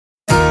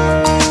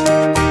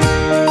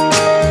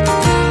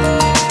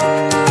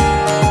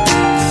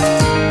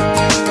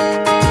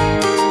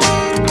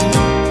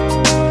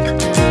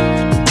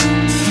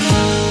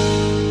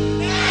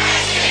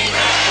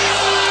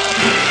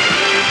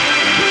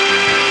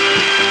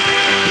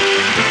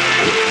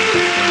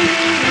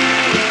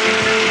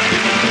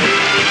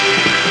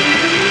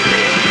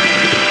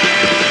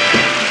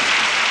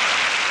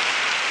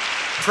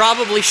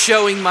probably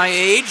showing my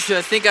age.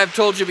 I think I've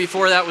told you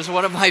before that was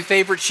one of my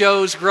favorite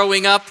shows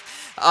growing up.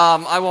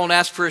 I won't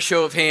ask for a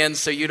show of hands,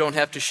 so you don't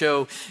have to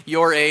show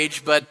your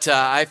age. But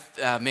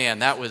man,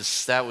 that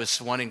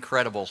was one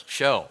incredible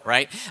show,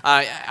 right?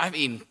 I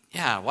mean,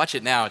 yeah, watch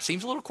it now. It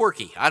seems a little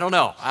quirky. I don't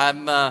know.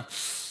 I'm a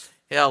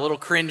little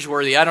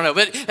cringeworthy. I don't know.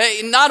 But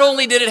hey, not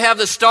only did it have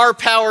the star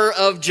power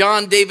of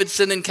John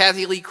Davidson and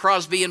Kathy Lee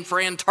Crosby and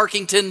Fran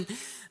Tarkington,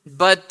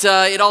 but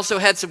it also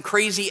had some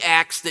crazy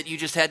acts that you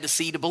just had to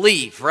see to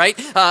believe, right?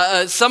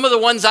 Some of the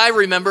ones I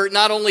remember,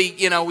 not only,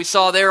 we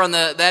saw there on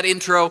that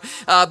intro,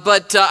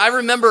 but I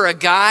remember a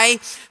guy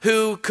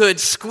who could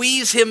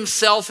squeeze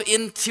himself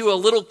into a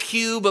little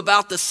cube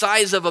about the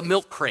size of a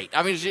milk crate.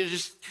 I mean, it's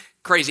just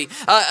crazy.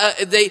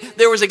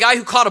 There was a guy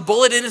who caught a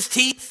bullet in his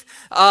teeth.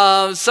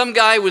 Some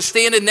guy was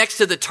standing next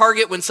to the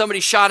target when somebody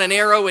shot an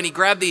arrow, and he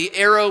grabbed the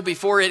arrow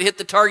before it hit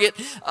the target.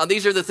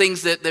 These are the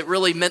things that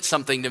really meant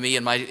something to me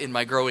in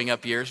my growing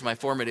up years, my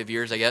formative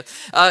years, I guess.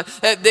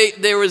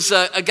 There was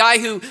a guy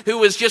who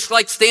was just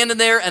like standing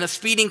there, and a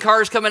speeding car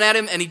is coming at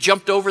him, and he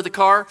jumped over the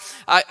car.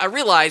 I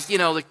realized,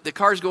 the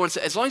car's going,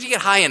 as long as you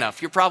get high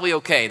enough, you're probably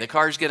okay. The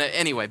car's gonna,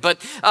 anyway.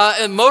 But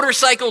a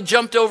motorcycle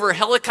jumped over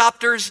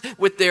helicopters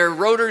with their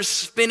rotors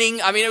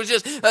spinning. I mean, it was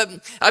just,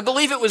 I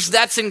believe it was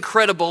That's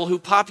Incredible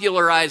who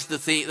popularized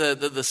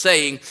the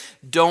saying,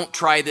 "Don't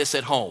try this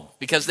at home,"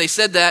 because they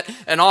said that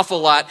an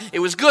awful lot. It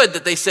was good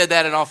that they said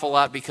that an awful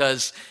lot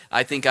because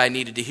I think I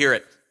needed to hear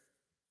it.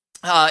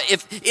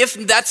 If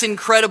That's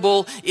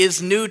Incredible is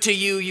new to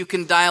you, you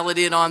can dial it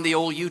in on the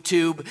old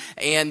YouTube,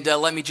 and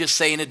let me just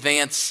say in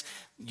advance,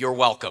 you're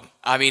welcome.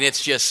 I mean,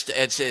 it's just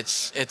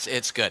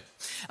it's good.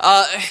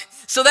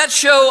 So that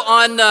show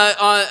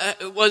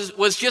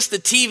was just the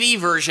TV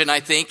version,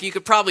 I think. You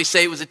could probably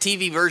say it was a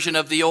TV version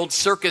of the old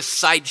circus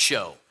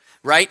sideshow,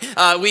 right?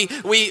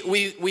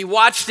 We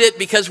watched it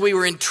because we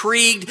were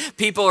intrigued.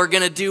 People are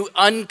going to do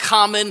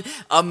uncommon,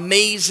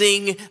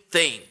 amazing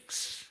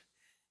things.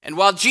 And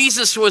while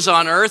Jesus was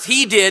on earth,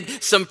 he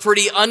did some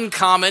pretty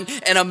uncommon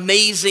and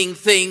amazing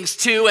things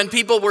too, and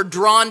people were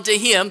drawn to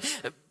him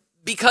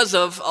because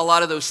of a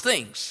lot of those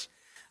things.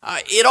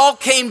 It all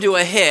came to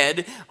a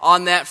head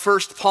on that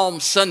first Palm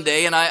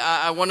Sunday, and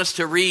I want us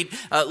to read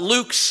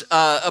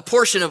a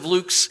portion of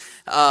Luke's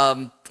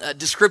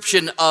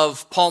description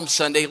of Palm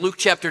Sunday, Luke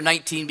chapter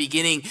 19,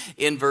 beginning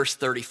in verse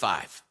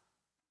 35.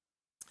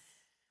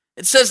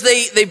 It says,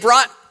 they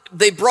brought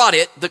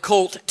the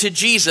colt to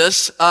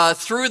Jesus,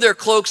 threw their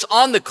cloaks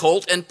on the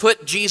colt, and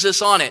put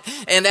Jesus on it.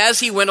 And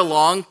as he went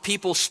along,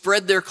 people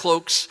spread their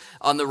cloaks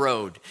on the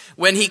road.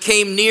 When he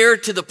came near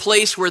to the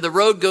place where the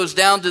road goes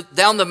down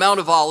the Mount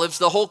of Olives,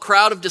 the whole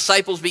crowd of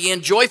disciples began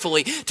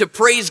joyfully to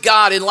praise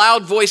God in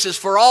loud voices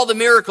for all the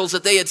miracles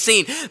that they had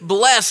seen.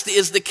 Blessed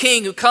is the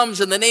King who comes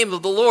in the name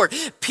of the Lord.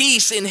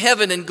 Peace in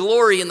heaven and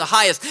glory in the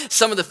highest.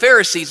 Some of the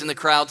Pharisees in the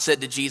crowd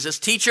said to Jesus,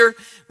 "Teacher,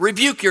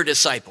 rebuke your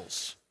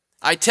disciples."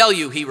 "I tell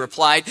you," he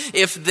replied,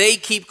 "if they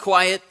keep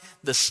quiet,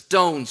 the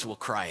stones will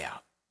cry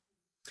out."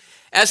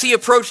 As he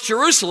approached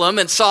Jerusalem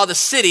and saw the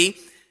city,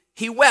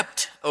 he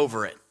wept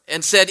over it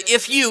and said,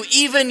 "If you,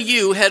 even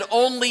you, had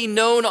only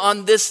known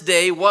on this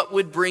day what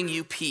would bring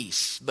you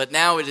peace, but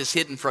now it is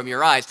hidden from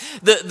your eyes.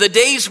 The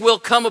days will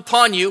come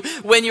upon you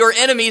when your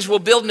enemies will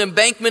build an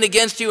embankment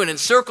against you and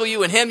encircle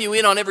you and hem you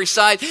in on every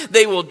side.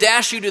 They will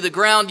dash you to the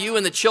ground, you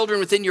and the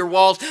children within your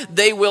walls.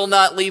 They will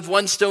not leave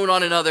one stone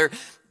on another,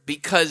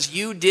 because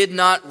you did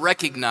not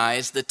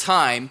recognize the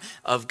time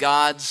of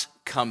God's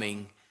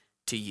coming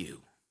to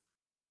you."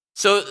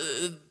 So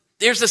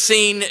there's the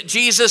scene.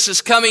 Jesus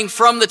is coming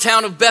from the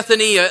town of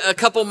Bethany, a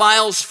couple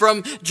miles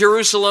from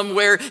Jerusalem,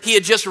 where he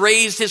had just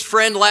raised his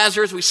friend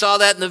Lazarus. We saw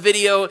that in the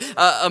video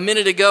a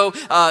minute ago.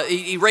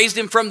 He raised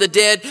him from the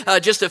dead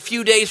just a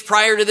few days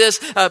prior to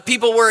this.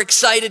 People were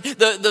excited.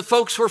 The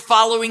folks were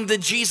following the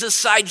Jesus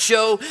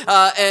sideshow,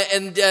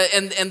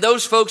 and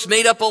those folks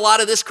made up a lot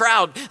of this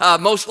crowd,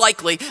 most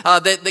likely,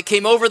 that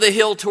came over the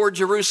hill toward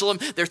Jerusalem.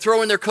 They're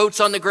throwing their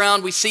coats on the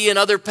ground. We see in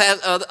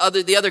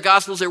the other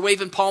Gospels, they're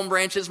waving palm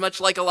branches,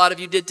 much like a lot of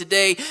you did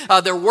today.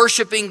 They're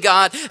worshiping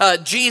God.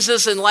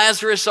 Jesus and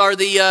Lazarus are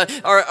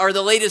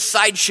the latest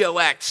sideshow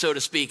act, so to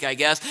speak, I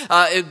guess.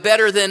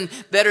 Better than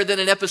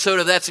an episode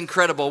of That's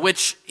Incredible,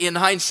 which in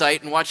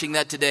hindsight and watching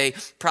that today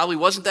probably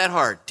wasn't that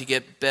hard to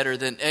get better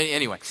than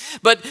anyway.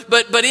 But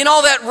in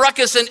all that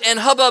ruckus and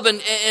hubbub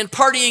and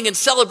partying and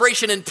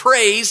celebration and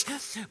praise,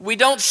 we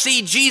don't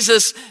see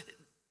Jesus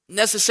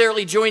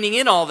necessarily joining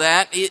in all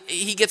that.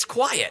 He gets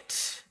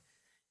quiet.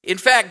 In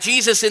fact,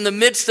 Jesus, in the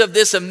midst of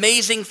this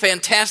amazing,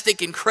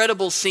 fantastic,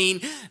 incredible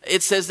scene,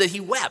 it says that he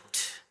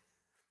wept.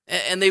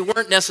 And they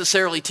weren't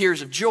necessarily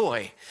tears of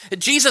joy.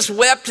 Jesus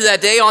wept that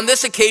day on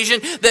this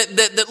occasion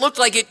that looked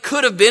like it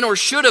could have been or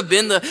should have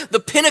been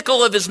the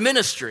pinnacle of his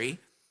ministry,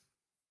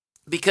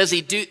 because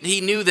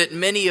he knew that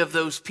many of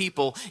those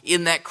people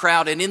in that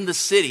crowd and in the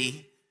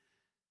city,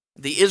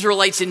 the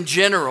Israelites in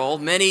general,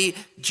 many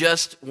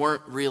just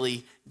weren't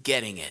really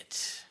getting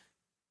it.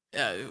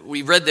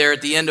 We read there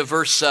at the end of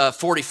verse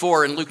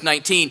 44 in Luke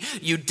 19,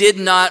 you did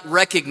not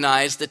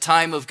recognize the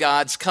time of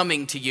God's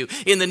coming to you.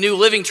 In the New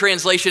Living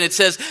Translation, it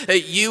says,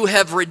 you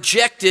have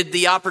rejected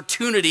the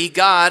opportunity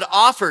God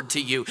offered to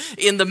you.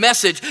 In the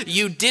Message,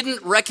 you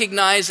didn't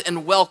recognize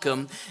and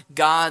welcome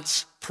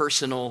God's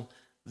personal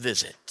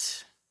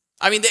visit.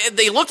 I mean,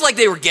 they looked like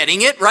they were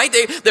getting it, right?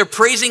 They're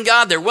praising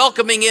God. They're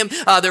welcoming him.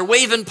 They're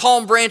waving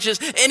palm branches.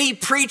 Any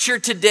preacher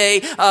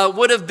today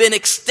would have been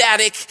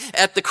ecstatic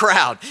at the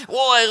crowd.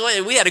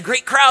 Well, we had a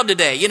great crowd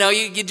today. You know,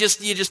 you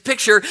just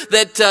picture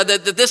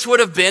that this would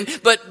have been.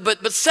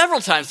 But several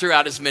times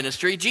throughout his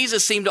ministry,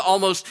 Jesus seemed to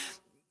almost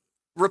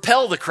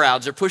repel the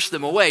crowds or push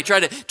them away, try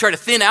to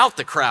thin out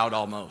the crowd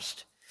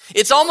almost.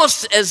 It's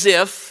almost as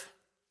if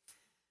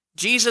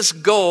Jesus'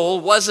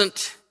 goal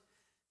wasn't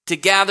to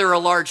gather a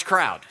large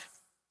crowd.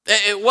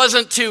 It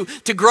wasn't to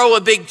grow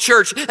a big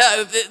church.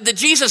 The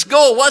Jesus'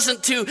 goal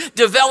wasn't to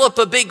develop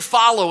a big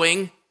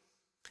following,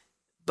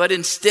 but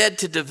instead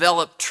to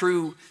develop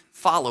true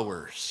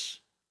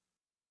followers.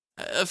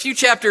 A few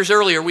chapters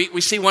earlier,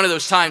 we see one of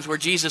those times where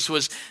Jesus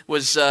was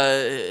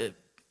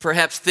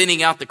perhaps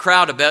thinning out the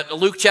crowd a bit.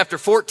 Luke chapter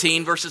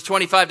 14, verses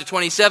 25 to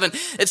 27,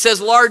 it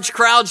says large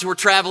crowds were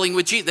traveling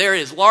with Jesus. There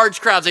it is,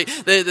 large crowds.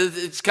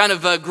 It's kind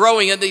of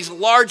growing, and these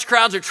large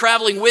crowds are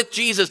traveling with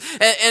Jesus.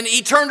 And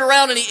he turned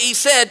around and he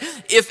said,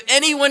 if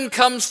anyone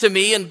comes to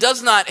me and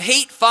does not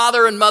hate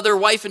father and mother,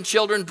 wife and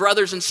children,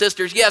 brothers and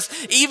sisters,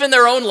 yes, even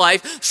their own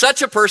life,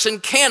 such a person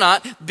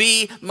cannot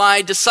be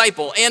my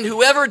disciple. And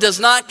whoever does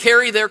not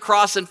carry their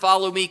cross and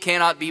follow me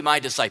cannot be my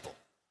disciple.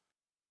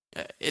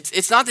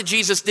 It's not that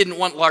Jesus didn't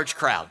want large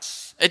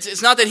crowds.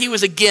 It's not that he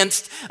was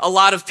against a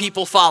lot of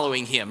people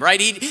following him, right?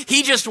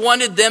 He just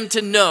wanted them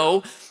to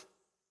know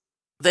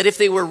that if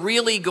they were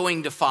really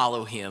going to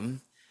follow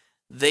him,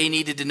 they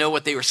needed to know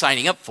what they were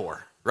signing up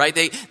for, right?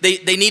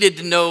 They needed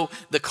to know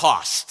the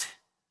cost.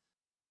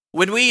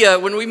 When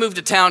we moved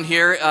to town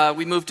here,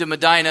 we moved to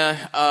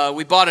Medina.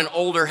 We bought an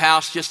older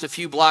house just a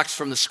few blocks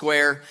from the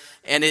square,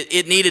 and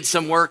it needed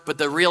some work, but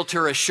the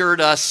realtor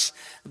assured us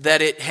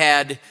that it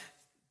had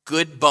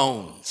good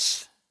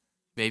bones.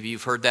 Maybe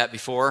you've heard that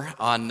before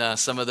on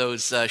some of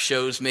those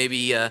shows. Maybe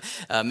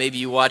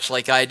you watch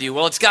like I do.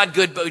 Well, it's got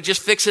good bones.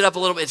 Just fix it up a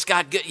little bit. It's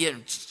got good,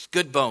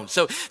 good bones.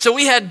 So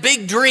we had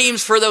big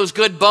dreams for those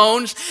good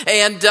bones,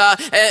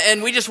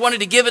 and we just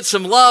wanted to give it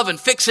some love and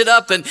fix it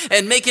up and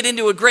make it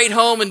into a great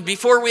home. And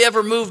before we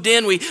ever moved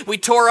in, we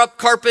tore up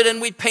carpet and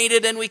we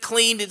painted and we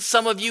cleaned. And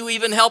some of you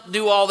even helped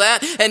do all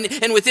that.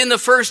 And within the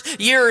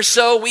first year or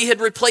so, we had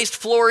replaced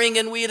flooring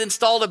and we had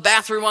installed a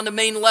bathroom on the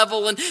main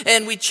level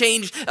and we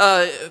changed,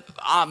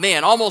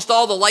 almost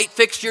all the light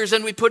fixtures,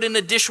 and we put in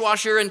a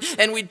dishwasher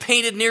and we'd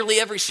painted nearly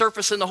every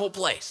surface in the whole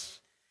place.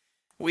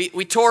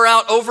 We tore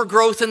out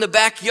overgrowth in the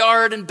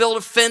backyard and built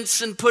a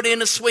fence and put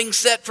in a swing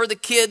set for the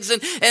kids.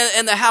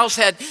 And the house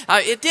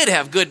it did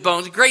have good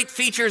bones, great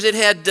features. It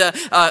had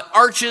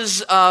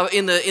arches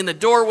in the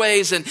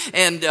doorways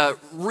and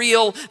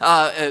real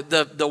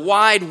the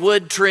wide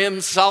wood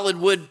trim, solid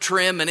wood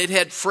trim, and it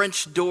had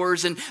French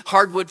doors and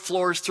hardwood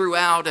floors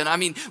throughout. And I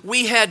mean,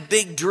 we had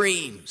big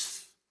dreams.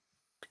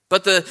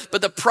 But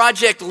the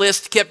project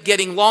list kept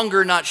getting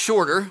longer, not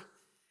shorter.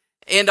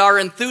 And our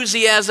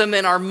enthusiasm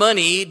and our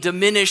money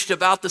diminished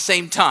about the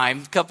same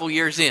time, a couple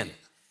years in.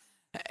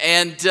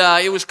 And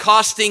it was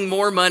costing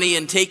more money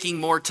and taking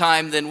more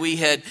time than we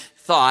had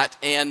thought.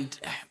 And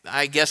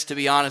I guess, to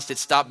be honest, it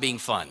stopped being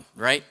fun,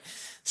 right?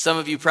 Some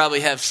of you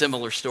probably have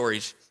similar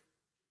stories.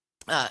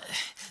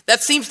 That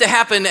seems to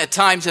happen at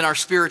times in our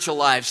spiritual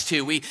lives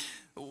too.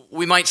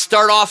 We might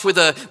start off with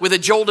a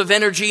jolt of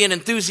energy and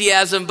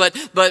enthusiasm,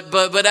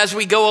 but as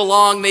we go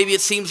along, maybe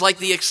it seems like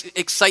the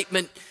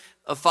excitement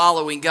of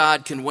following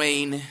God can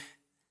wane,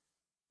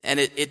 and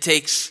it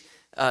takes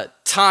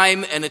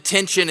time and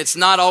attention. It's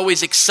not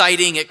always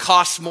exciting. It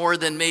costs more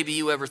than maybe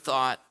you ever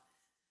thought.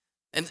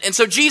 And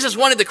so Jesus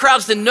wanted the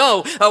crowds to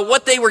know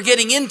what they were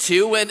getting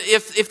into, and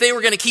if they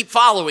were going to keep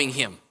following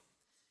him.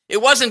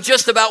 It wasn't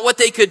just about what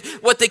they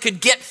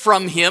could get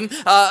from him,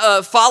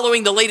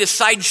 following the latest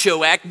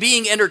sideshow act,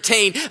 being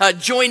entertained,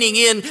 joining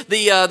in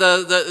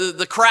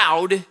the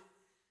crowd,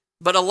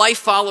 but a life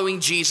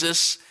following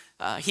Jesus.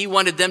 He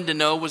wanted them to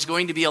know was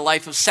going to be a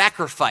life of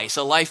sacrifice,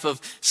 a life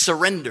of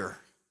surrender.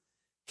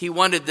 He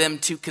wanted them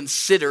to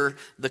consider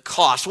the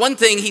cost. One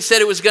thing he said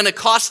it was going to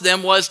cost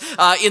them was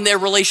in their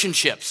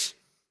relationships.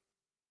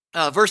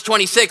 Verse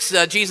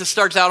 26, Jesus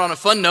starts out on a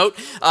fun note.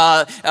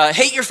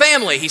 Hate your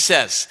family, he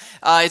says.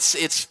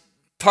 It's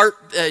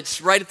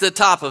right at the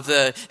top of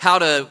the how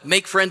to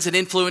make friends and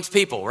influence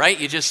people, right?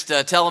 You just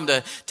tell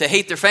them to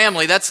hate their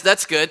family.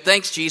 That's good.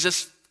 Thanks,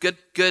 Jesus.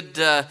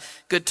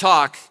 Good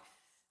talk.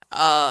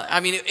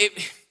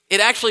 It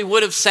actually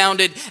would have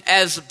sounded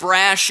as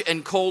brash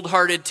and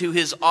cold-hearted to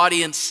his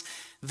audience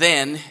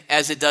then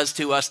as it does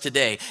to us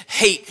today.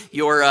 Hate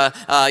your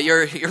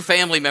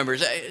family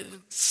members.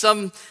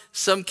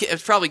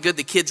 It's probably good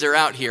the kids are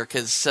out here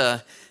because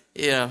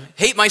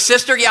hate my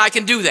sister. Yeah, I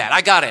can do that.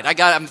 I got it.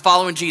 I'm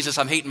following Jesus.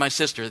 I'm hating my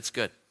sister. That's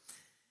good.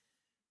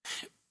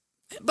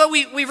 But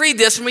we read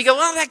this and we go,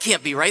 well, that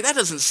can't be right. That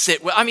doesn't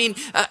sit well. I mean,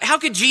 how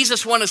could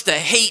Jesus want us to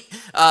hate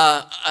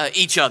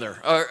each other,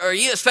 or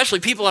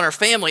especially people in our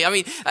family? I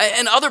mean,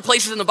 and other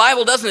places in the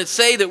Bible, doesn't it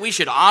say that we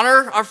should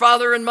honor our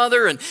father and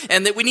mother, and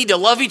that we need to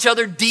love each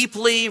other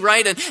deeply,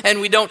 right?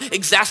 And we don't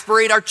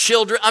exasperate our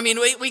children. I mean,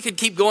 we could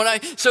keep going.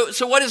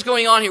 So what is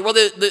going on here? Well,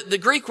 the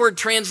Greek word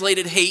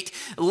translated hate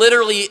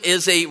literally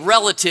is a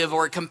relative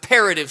or a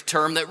comparative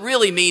term that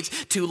really means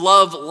to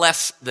love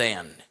less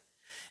than.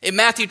 In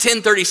Matthew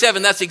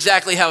 10:37, that's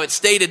exactly how it's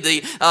stated,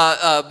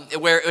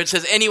 where it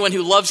says, anyone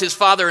who loves his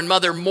father and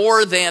mother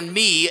more than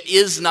me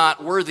is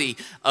not worthy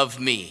of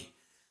me.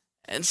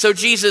 And so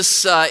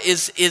Jesus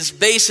is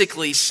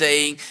basically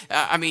saying,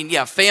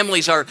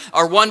 families are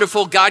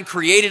wonderful. God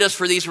created us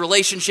for these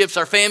relationships.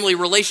 Our family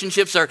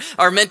relationships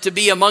are meant to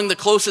be among the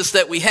closest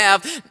that we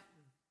have,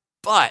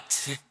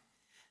 but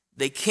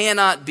they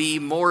cannot be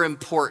more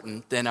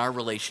important than our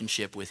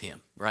relationship with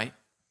him, right?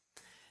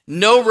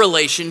 No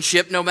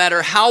relationship, no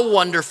matter how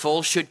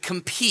wonderful, should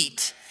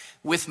compete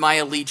with my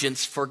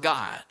allegiance for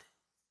God.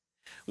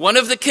 One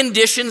of the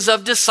conditions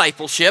of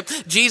discipleship,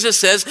 Jesus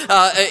says,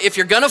 if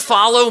you're going to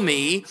follow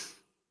me,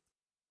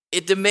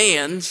 it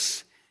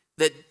demands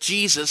that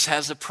Jesus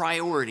has a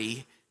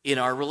priority in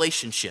our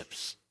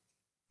relationships.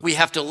 We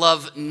have to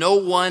love no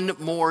one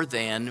more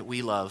than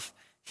we love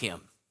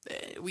him.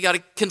 We got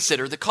to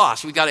consider the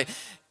cost. We got to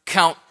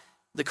count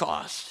the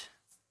cost.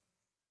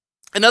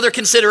 Another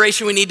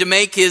consideration we need to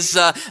make is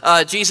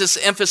Jesus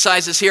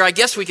emphasizes here. I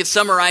guess we could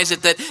summarize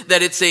it that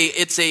it's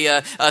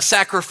a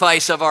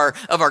sacrifice of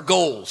our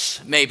goals,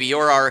 maybe,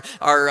 or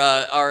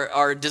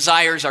our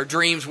desires, our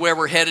dreams, where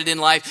we're headed in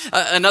life.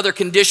 Another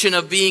condition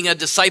of being a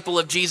disciple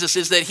of Jesus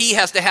is that he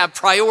has to have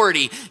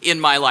priority in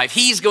my life.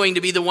 He's going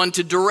to be the one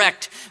to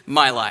direct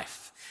my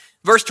life.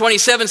 Verse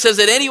 27 says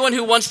that anyone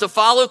who wants to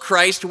follow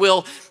Christ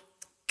will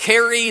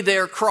carry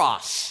their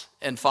cross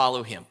and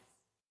follow him.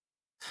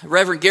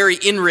 Reverend Gary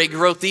Inrig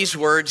wrote these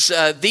words,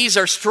 these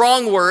are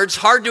strong words,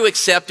 hard to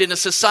accept in a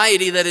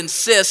society that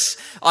insists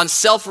on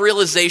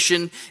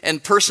self-realization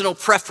and personal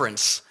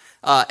preference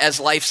as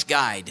life's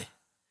guide.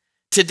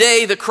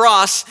 Today, the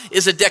cross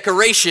is a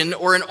decoration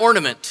or an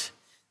ornament,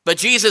 but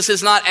Jesus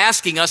is not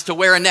asking us to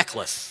wear a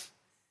necklace.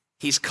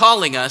 He's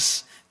calling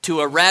us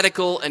to a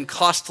radical and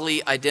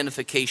costly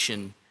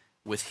identification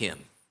with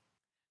him.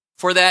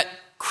 For that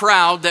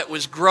crowd that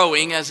was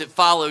growing as it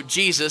followed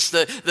Jesus,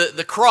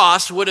 the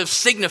cross would have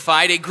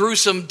signified a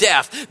gruesome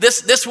death.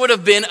 This would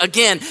have been,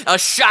 again, a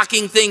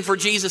shocking thing for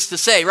Jesus to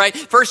say, right?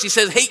 First he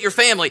says, hate your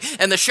family,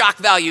 and the shock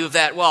value of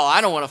that, well,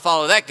 I don't want to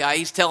follow that guy,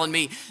 he's telling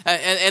me.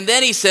 And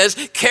then he says,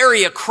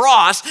 carry a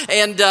cross,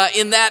 and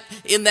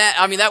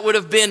that would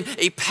have been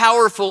a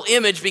powerful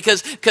image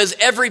because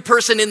every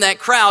person in that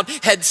crowd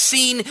had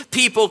seen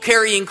people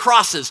carrying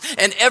crosses,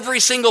 and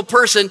every single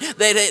person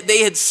that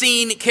they had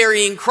seen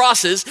carrying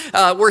crosses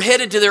were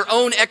headed to their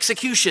own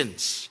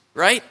executions,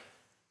 right?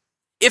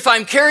 If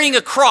I'm carrying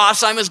a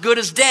cross, I'm as good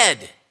as dead.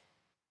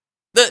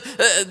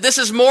 This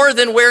is more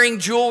than wearing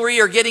jewelry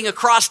or getting a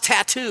cross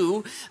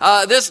tattoo.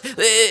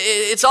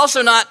 It's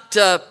also not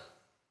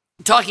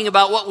talking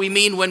about what we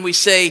mean when we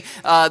say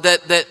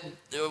that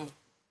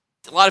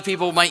a lot of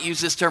people might use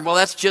this term, well,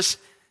 that's just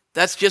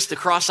the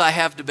cross I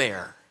have to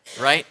bear,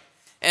 right?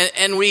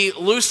 And we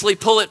loosely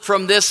pull it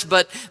from this,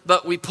 but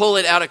we pull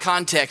it out of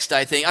context,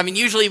 I think. I mean,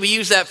 usually we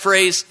use that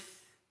phrase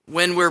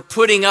when we're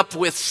putting up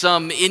with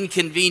some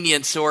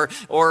inconvenience or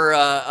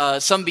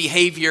some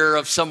behavior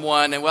of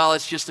someone, and well,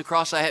 it's just the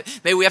cross I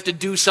have. Maybe we have to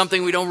do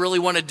something we don't really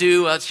want to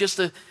do. It's just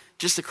the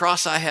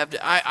cross I have.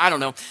 I don't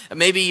know.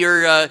 Maybe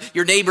your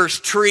neighbor's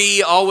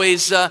tree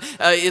always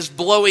is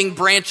blowing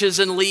branches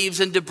and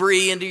leaves and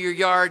debris into your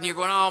yard, and you're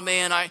going, oh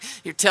man,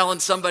 you're telling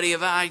somebody,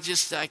 I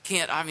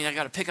can't. I mean, I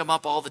got to pick them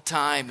up all the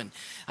time, and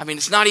I mean,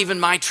 it's not even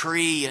my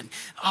tree, and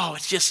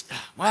it's just,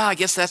 well, I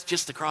guess that's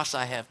just the cross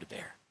I have to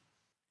bear.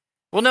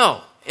 Well,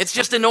 no, it's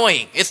just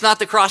annoying. It's not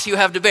the cross you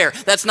have to bear.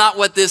 That's not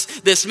what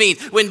this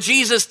means. When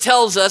Jesus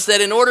tells us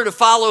that in order to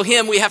follow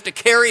him, we have to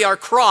carry our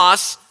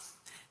cross,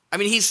 I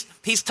mean,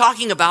 he's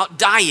talking about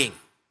dying.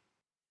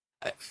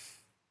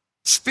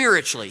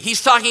 Spiritually.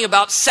 He's talking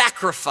about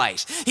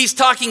sacrifice. He's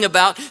talking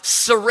about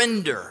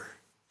surrender.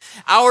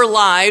 Our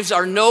lives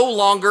are no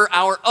longer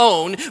our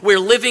own. We're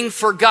living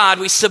for God.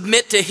 We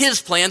submit to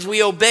his plans.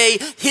 We obey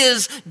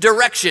his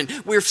direction.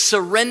 We've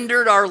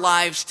surrendered our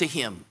lives to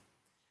him.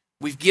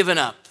 We've given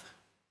up.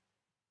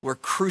 We're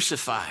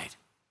crucified.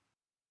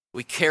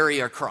 We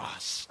carry our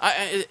cross.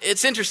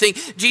 It's interesting.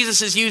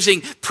 Jesus is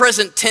using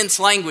present tense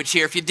language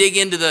here. If you dig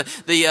into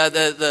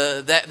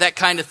that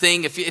kind of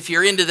thing, if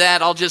you're into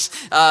that, I'll just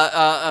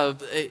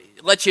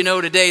let you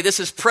know today. This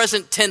is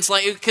present tense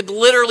language. It could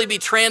literally be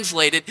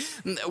translated.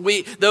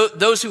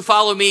 Those who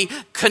follow me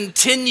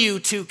continue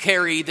to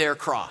carry their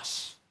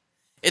cross.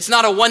 It's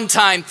not a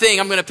one-time thing.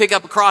 I'm going to pick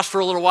up a cross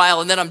for a little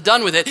while and then I'm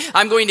done with it.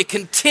 I'm going to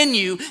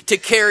continue to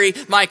carry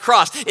my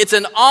cross. It's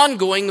an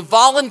ongoing,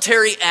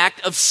 voluntary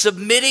act of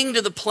submitting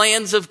to the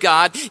plans of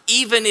God,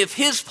 even if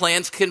his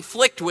plans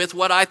conflict with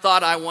what I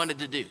thought I wanted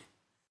to do.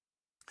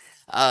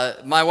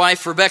 My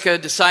wife, Rebecca,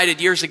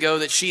 decided years ago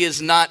that she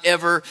is not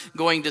ever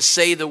going to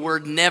say the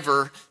word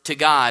never to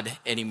God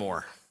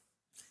anymore.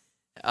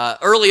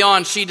 Early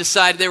on, she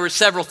decided there were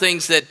several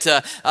things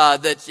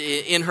that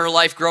in her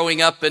life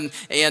growing up and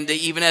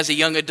even as a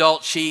young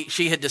adult,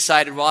 she had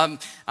decided, well,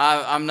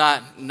 I'm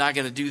not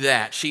going to do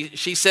that.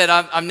 She said,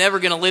 I'm never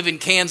going to live in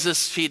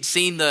Kansas. She had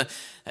seen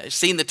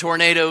the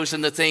tornadoes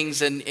and the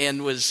things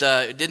and was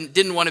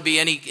didn't want to be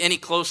any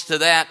close to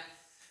that.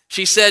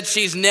 She said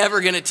she's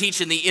never going to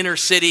teach in the inner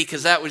city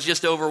because that was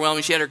just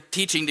overwhelming. She had her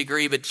teaching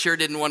degree, but sure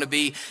didn't want to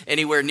be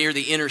anywhere near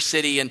the inner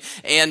city. And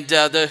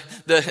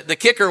the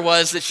kicker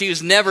was that she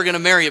was never going to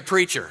marry a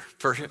preacher,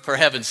 for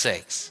heaven's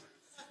sakes.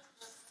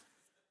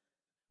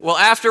 Well,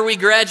 after we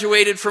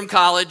graduated from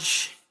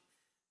college,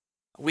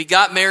 we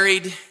got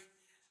married,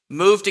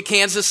 moved to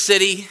Kansas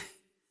City.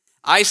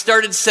 I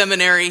started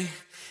seminary,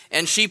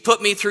 and she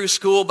put me through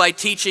school by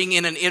teaching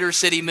in an inner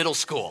city middle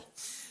school.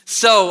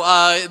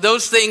 So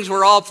those things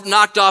were all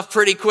knocked off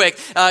pretty quick.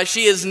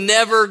 She is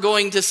never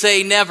going to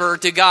say never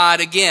to God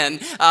again,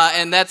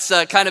 and that's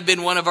kind of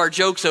been one of our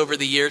jokes over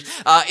the years.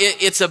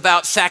 It's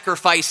about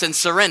sacrifice and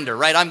surrender,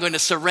 right? I'm going to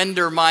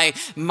surrender my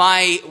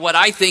what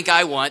I think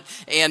I want,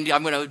 and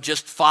I'm going to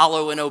just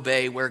follow and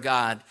obey where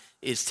God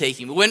is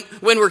taking me.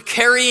 When we're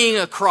carrying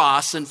a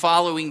cross and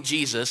following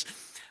Jesus,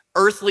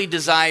 earthly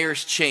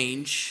desires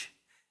change,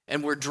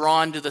 and we're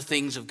drawn to the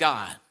things of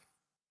God.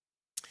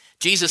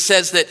 Jesus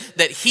says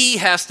that he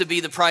has to be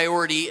the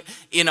priority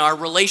in our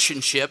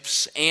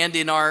relationships and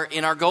in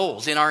our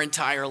goals, in our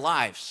entire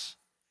lives.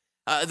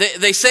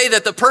 They say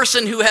that the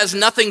person who has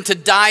nothing to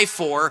die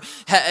for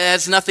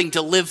has nothing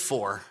to live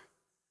for.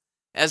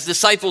 As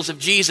disciples of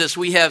Jesus,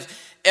 we have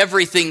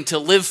everything to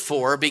live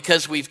for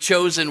because we've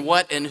chosen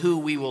what and who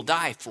we will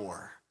die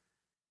for.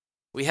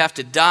 We have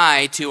to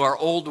die to our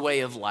old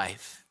way of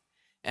life,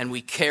 and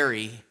we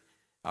carry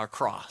our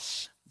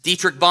cross.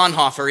 Dietrich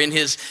Bonhoeffer, in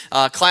his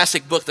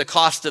classic book, The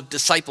Cost of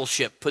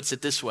Discipleship, puts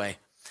it this way.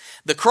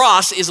 The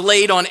cross is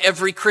laid on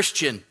every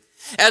Christian.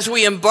 As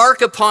we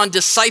embark upon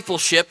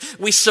discipleship,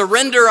 we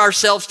surrender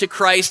ourselves to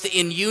Christ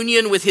in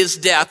union with his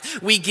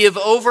death. We give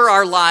over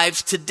our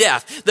lives to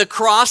death. The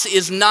cross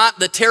is not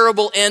the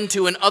terrible end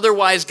to an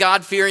otherwise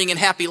God-fearing and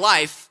happy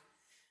life,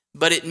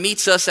 but it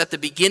meets us at the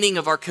beginning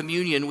of our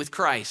communion with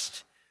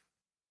Christ.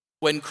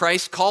 When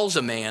Christ calls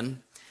a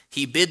man,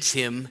 he bids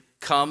him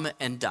come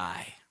and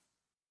die.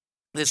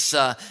 This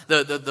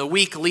the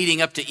week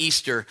leading up to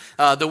Easter,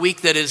 the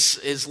week that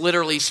is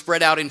literally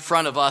spread out in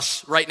front of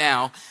us right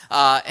now,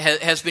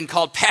 has been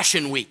called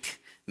Passion Week.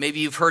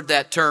 Maybe you've heard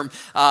that term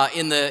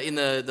in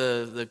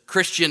the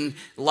Christian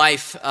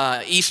life.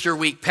 Easter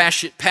week,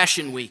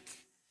 Passion Week.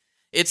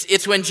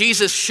 It's when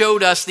Jesus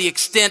showed us the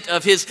extent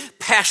of his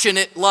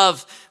passionate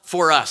love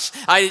for us.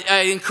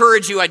 I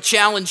encourage you, I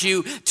challenge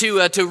you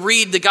to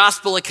read the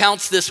gospel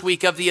accounts this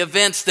week of the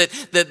events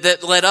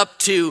that led up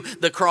to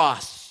the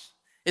cross.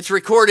 It's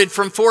recorded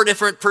from 4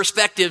 different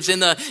perspectives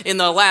in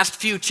the last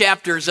few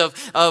chapters of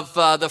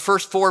the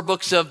first 4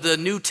 books of the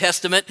New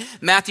Testament,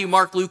 Matthew,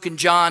 Mark, Luke, and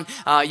John.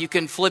 You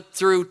can flip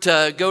through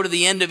to go to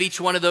the end of each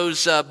one of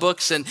those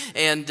books,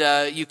 and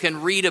you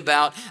can read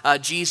about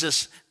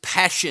Jesus'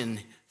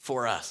 passion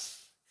for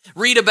us.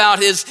 Read about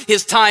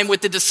his time with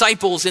the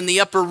disciples in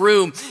the upper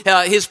room,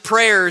 his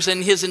prayers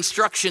and his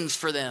instructions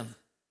for them.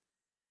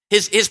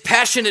 His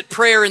passionate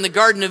prayer in the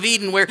Garden of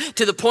Eden, where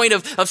to the point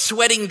of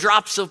sweating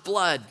drops of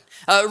blood.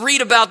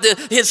 Read about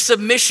his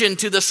submission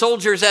to the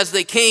soldiers as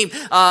they came,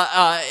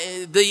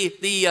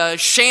 the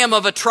sham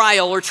of a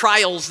trial or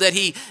trials that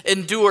he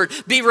endured.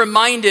 Be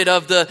reminded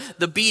of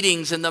the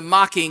beatings and the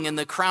mocking and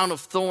the crown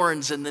of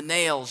thorns and the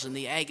nails and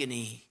the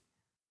agony.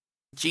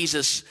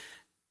 Jesus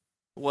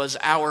was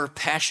our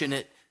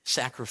passionate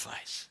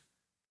sacrifice.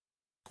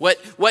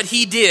 What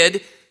he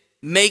did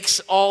makes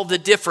all the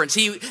difference.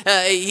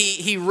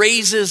 He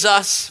raises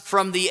us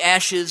from the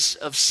ashes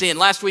of sin.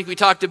 Last week we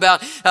talked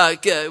about a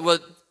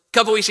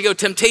couple weeks ago,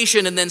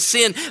 temptation and then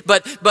sin,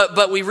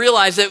 but we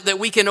realize that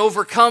we can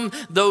overcome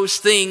those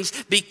things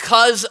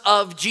because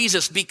of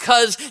Jesus,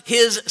 because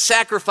his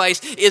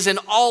sacrifice is an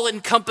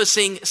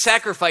all-encompassing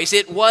sacrifice.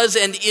 It was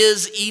and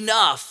is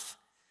enough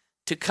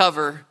to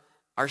cover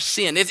our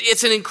sin.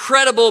 It's an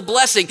incredible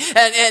blessing,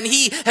 and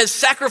he has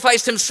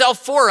sacrificed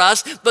himself for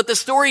us, but the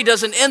story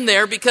doesn't end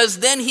there, because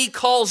then he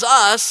calls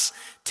us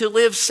to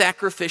live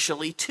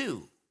sacrificially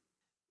too.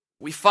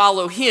 We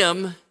follow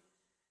him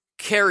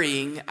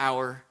carrying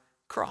our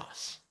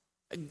cross.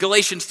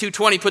 Galatians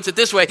 2:20 puts it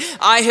this way: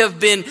 I have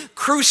been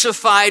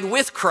crucified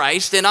with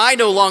Christ, and I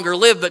no longer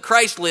live, but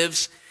Christ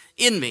lives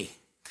in me.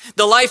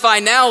 The life I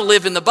now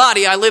live in the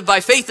body, I live by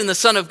faith in the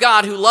Son of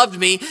God who loved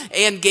me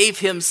and gave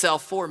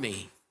himself for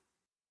me.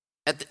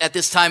 At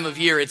this time of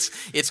year,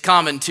 it's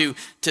common to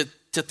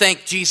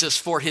thank Jesus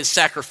for his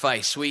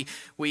sacrifice. We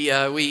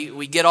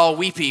get all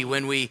weepy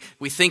when we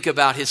think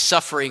about his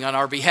suffering on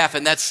our behalf,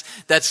 and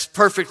that's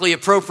perfectly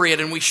appropriate,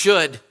 and we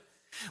should.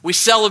 We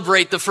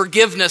celebrate the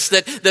forgiveness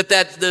that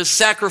the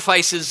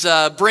sacrifices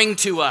bring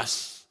to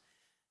us.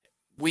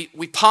 we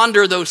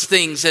ponder those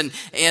things and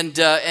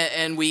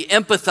we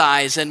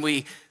empathize and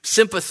we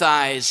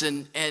sympathize.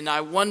 And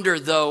I wonder,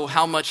 though,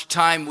 how much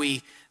time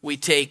we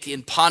take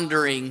in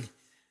pondering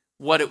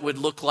what it would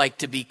look like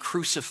to be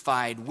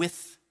crucified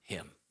with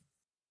him.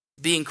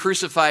 Being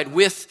crucified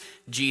with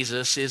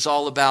Jesus is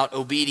all about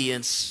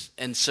obedience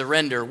and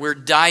surrender. We're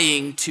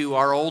dying to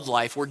our old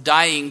life. We're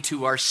dying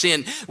to our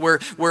sin. We're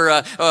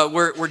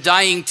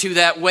dying to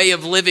that way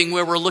of living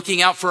where we're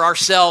looking out for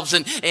ourselves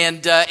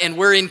and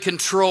we're in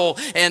control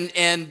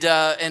and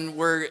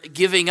we're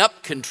giving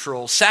up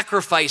control,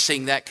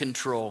 sacrificing that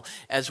control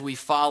as we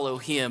follow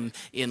him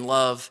in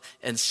love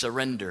and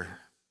surrender.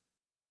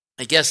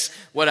 I guess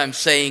what I'm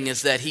saying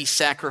is that he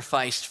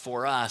sacrificed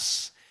for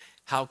us.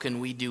 How can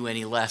we do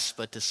any less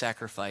but to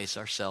sacrifice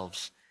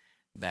ourselves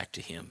back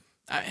to him?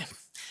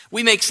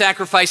 We make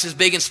sacrifices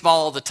big and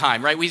small all the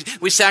time, right?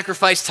 We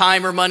sacrifice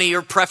time or money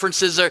or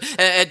preferences or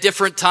at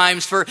different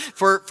times for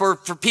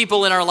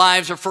people in our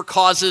lives or for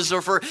causes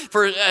or for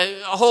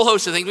a whole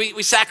host of things.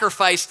 We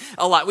sacrifice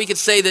a lot. We could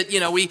say that,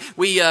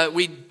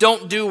 we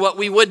don't do what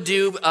we would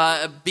do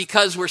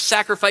because we're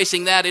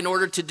sacrificing that in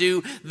order to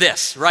do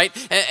this, right?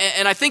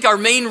 And I think our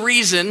main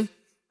reason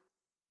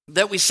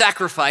that we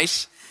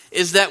sacrifice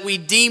is that we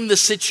deem the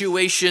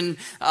situation,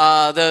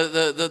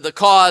 the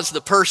cause, the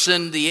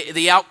person,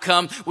 the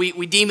outcome,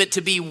 we deem it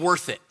to be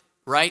worth it,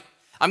 right?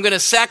 I'm going to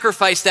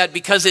sacrifice that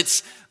because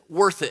it's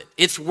worth it.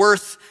 It's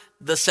worth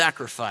the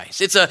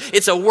sacrifice.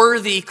 It's a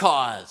worthy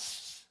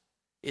cause.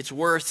 It's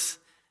worth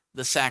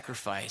the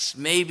sacrifice.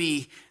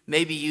 Maybe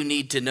you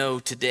need to know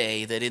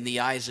today that in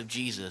the eyes of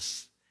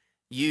Jesus,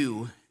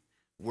 you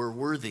were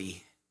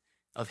worthy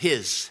of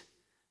his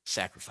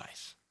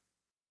sacrifice.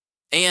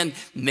 And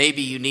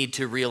maybe you need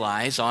to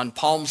realize on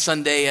Palm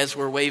Sunday as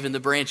we're waving the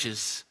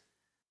branches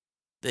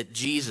that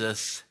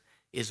Jesus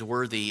is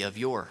worthy of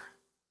your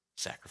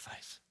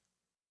sacrifice.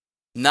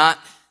 Not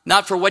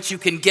for what you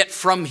can get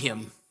from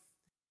him,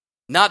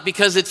 not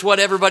because it's what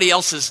everybody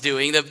else is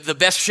doing, the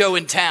best show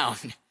in town,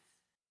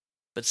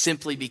 but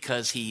simply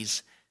because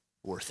he's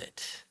worth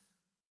it.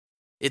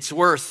 It's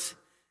worth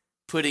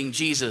putting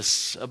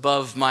Jesus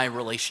above my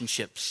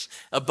relationships,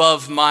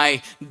 above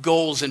my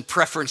goals and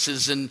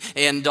preferences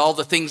and all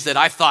the things that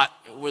I thought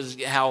was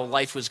how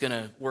life was going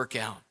to work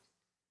out.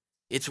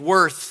 It's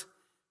worth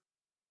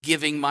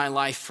giving my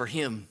life for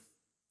him.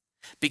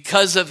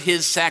 Because of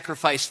his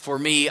sacrifice for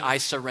me, I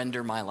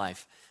surrender my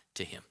life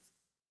to him.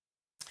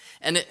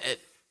 And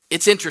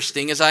it's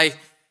interesting, as I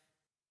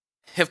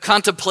have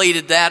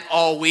contemplated that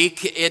all week,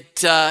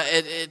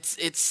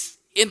 it's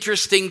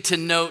interesting to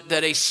note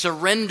that a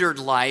surrendered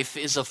life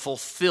is a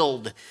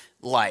fulfilled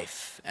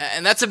life.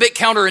 And that's a bit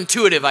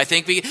counterintuitive, I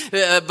think,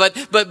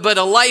 but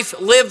a life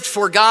lived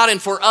for God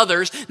and for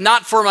others,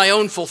 not for my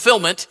own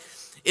fulfillment,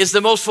 is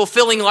the most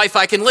fulfilling life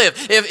I can live.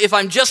 If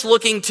I'm just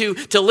looking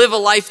to live a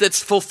life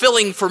that's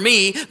fulfilling for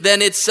me,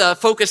 then it's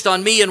focused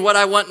on me and what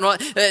I want.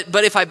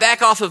 But if I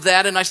back off of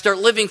that and I start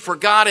living for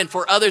God and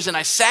for others and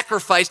I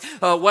sacrifice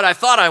what I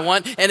thought I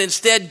want and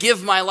instead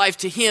give my life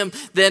to him,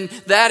 then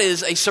that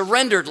is a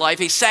surrendered life.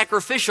 A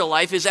sacrificial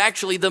life is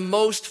actually the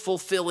most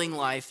fulfilling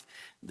life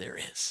there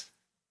is.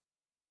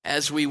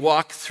 As we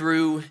walk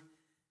through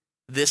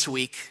this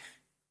week,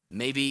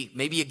 maybe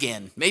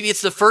again. Maybe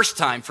it's the first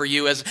time for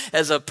you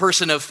as a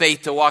person of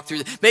faith to walk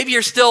through. Maybe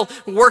you're still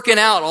working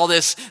out all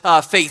this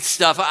faith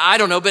stuff. I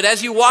don't know. But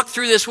as you walk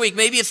through this week,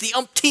 maybe it's the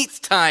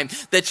umpteenth time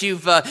that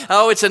you've,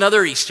 it's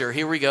another Easter.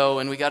 Here we go.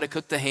 And we got to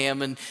cook the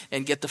ham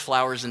and get the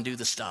flowers and do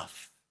the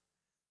stuff.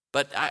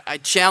 But I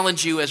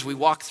challenge you as we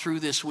walk through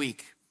this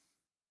week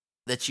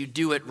that you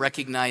do it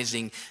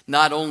recognizing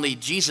not only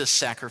Jesus'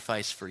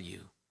 sacrifice for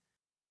you,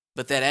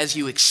 but that as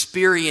you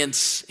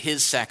experience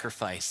his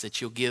sacrifice,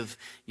 that you'll give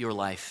your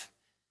life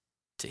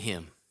to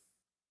him.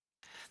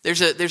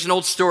 There's an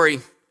old story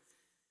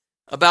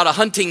about a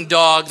hunting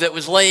dog that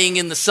was laying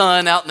in the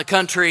sun out in the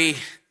country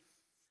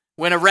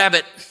when a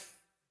rabbit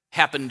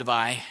happened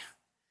by.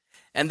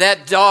 And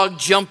that dog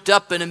jumped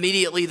up and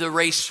immediately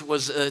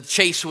the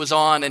chase was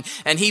on.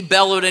 And he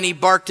bellowed and he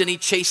barked and he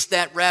chased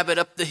that rabbit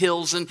up the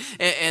hills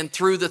and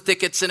through the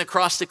thickets and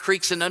across the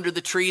creeks and under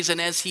the trees. And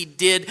as he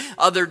did,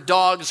 other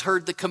dogs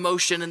heard the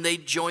commotion and they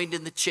joined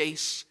in the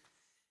chase.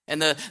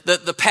 And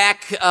the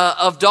pack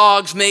of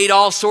dogs made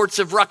all sorts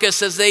of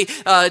ruckus as they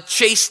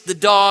chased the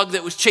dog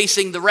that was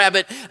chasing the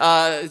rabbit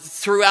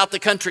throughout the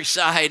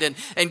countryside.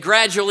 And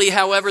gradually,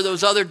 however,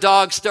 those other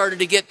dogs started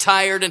to get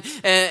tired,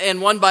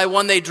 and one by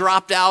one they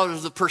dropped out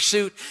of the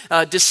pursuit,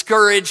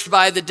 discouraged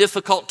by the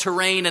difficult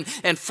terrain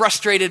and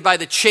frustrated by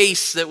the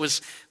chase that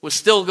was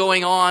still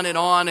going on.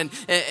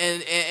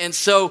 And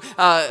so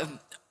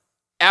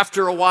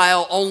after a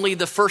while, only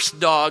the first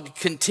dog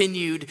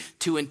continued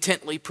to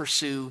intently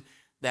pursue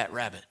that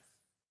rabbit.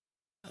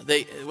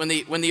 When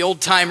the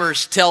old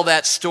timers tell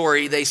that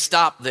story, they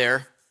stop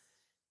there,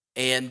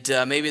 and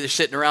maybe they're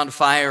sitting around a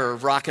fire or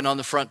rocking on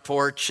the front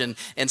porch, and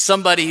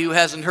somebody who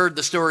hasn't heard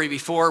the story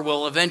before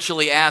will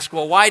eventually ask,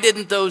 well, why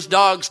didn't those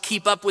dogs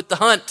keep up with the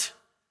hunt?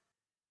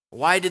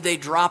 Why did they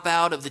drop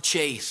out of the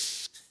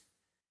chase?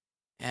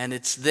 And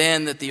it's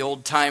then that the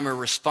old-timer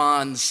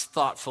responds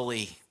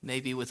thoughtfully,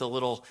 maybe with a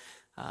little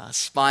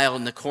smile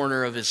in the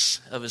corner of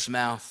his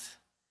mouth.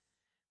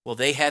 Well,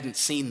 they hadn't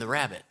seen the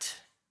rabbit.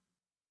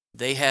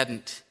 They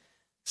hadn't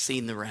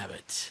seen the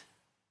rabbit.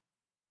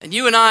 And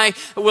you and I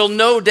will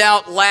no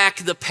doubt lack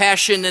the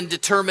passion and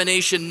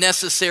determination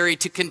necessary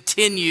to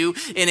continue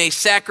in a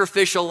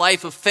sacrificial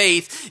life of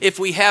faith if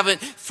we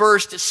haven't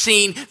first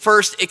seen,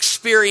 first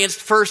experienced,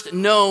 first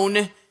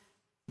known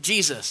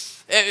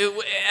Jesus.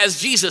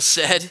 As Jesus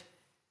said,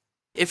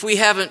 if we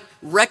haven't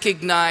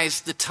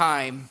recognized the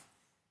time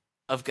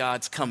of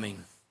God's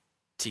coming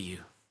to you.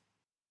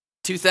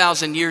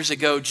 2,000 years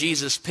ago,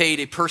 Jesus paid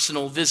a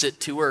personal visit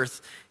to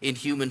earth in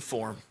human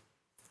form.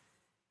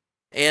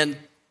 And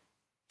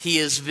he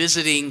is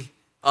visiting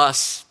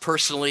us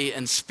personally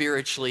and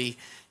spiritually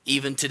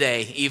even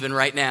today, even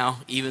right now,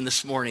 even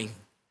this morning.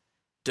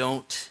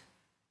 Don't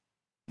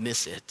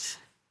miss it.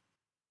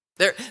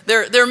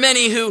 There are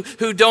many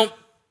who don't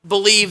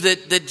believe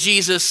that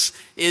Jesus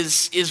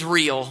is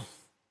real.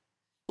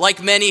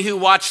 Like many who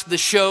watch the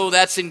show,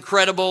 that's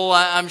incredible.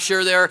 I'm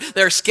sure there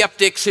are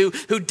skeptics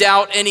who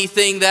doubt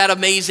anything that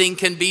amazing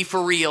can be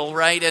for real,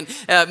 right? And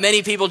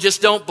many people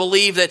just don't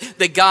believe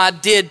that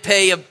God did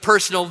pay a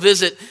personal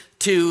visit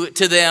to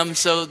them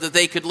so that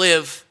they could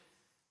live.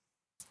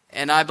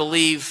 And I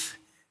believe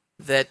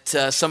that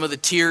some of the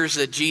tears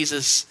that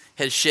Jesus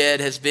has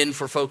shed has been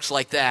for folks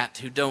like that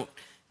who don't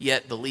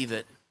yet believe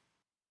it.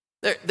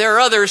 There are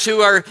others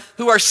who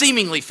are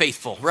seemingly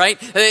faithful, right?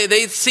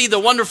 They see the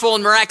wonderful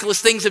and miraculous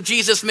things of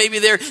Jesus. Maybe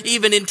they're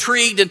even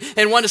intrigued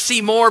and want to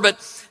see more, but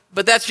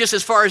that's just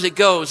as far as it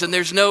goes. And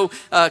there's no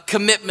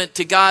commitment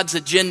to God's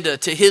agenda,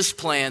 to his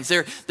plans.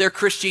 Their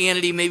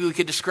Christianity, maybe we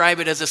could describe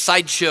it as a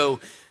sideshow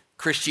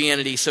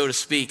Christianity, so to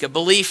speak. A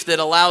belief that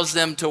allows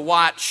them to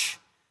watch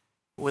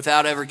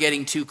without ever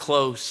getting too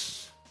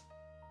close.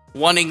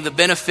 Wanting the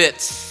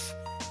benefits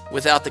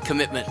without the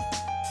commitment.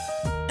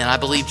 And I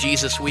believe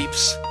Jesus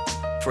weeps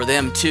for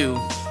them too.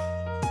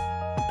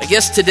 I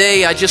guess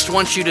today I just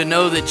want you to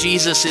know that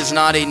Jesus is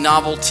not a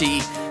novelty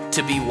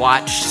to be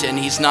watched, and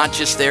he's not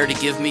just there to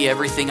give me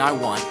everything I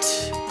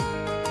want,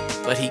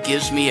 but he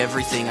gives me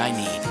everything I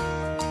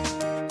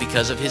need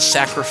because of his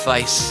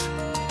sacrifice.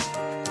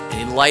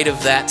 And in light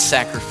of that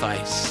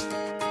sacrifice,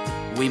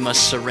 we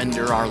must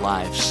surrender our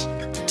lives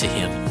to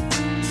him.